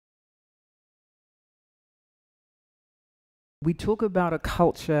We talk about a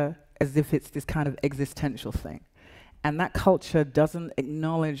culture as if it's this kind of existential thing. And that culture doesn't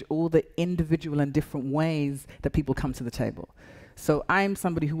acknowledge all the individual and different ways that people come to the table. So I'm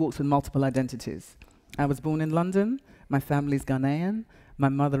somebody who walks with multiple identities. I was born in London, my family's Ghanaian, my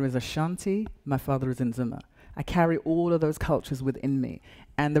mother is Ashanti, my father is Nzima. I carry all of those cultures within me.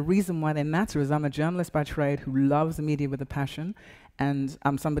 And the reason why they matter is I'm a journalist by trade who loves media with a passion, and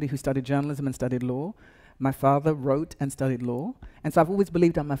I'm somebody who studied journalism and studied law. My father wrote and studied law, and so I've always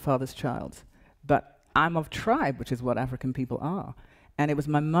believed I'm my father's child. But I'm of tribe, which is what African people are. And it was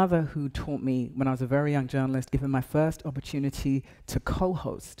my mother who taught me, when I was a very young journalist, given my first opportunity to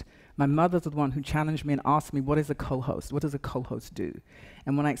co-host. My mother's the one who challenged me and asked me, what is a co-host? What does a co-host do?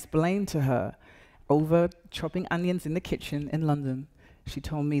 And when I explained to her, over chopping onions in the kitchen in London, she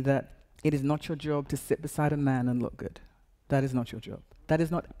told me that it is not your job to sit beside a man and look good. That is not your job. That is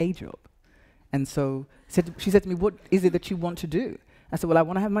not a job. And so she said to me, what is it that you want to do? I said, well, I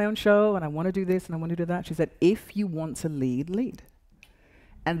want to have my own show, and I want to do this, and I want to do that. She said, if you want to lead, lead.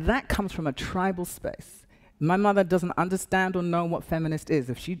 And that comes from a tribal space. My mother doesn't understand or know what feminist is.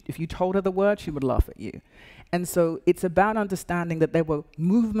 If you told her the word, she would laugh at you. And so it's about understanding that there were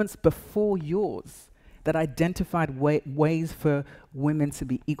movements before yours that identified ways for women to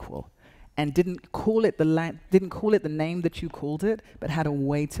be equal, and didn't call it the name that you called it, but had a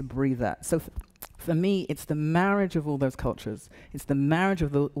way to breathe that. So for me, it's the marriage of all those cultures. It's the marriage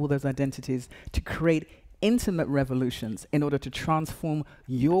of all those identities to create intimate revolutions in order to transform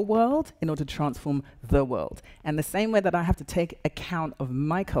your world, in order to transform the world. And the same way that I have to take account of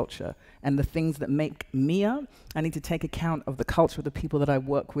my culture and the things that make me up, I need to take account of the culture of the people that I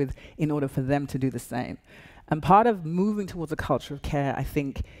work with in order for them to do the same. And part of moving towards a culture of care, I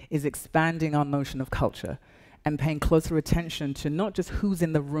think, is expanding our notion of culture and paying closer attention to not just who's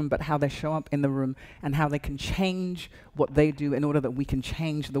in the room, but how they show up in the room and how they can change what they do in order that we can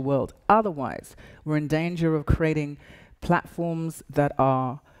change the world. Otherwise, we're in danger of creating platforms that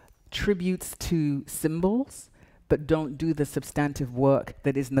are tributes to symbols, but don't do the substantive work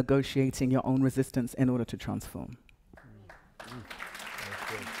that is negotiating your own resistance in order to transform.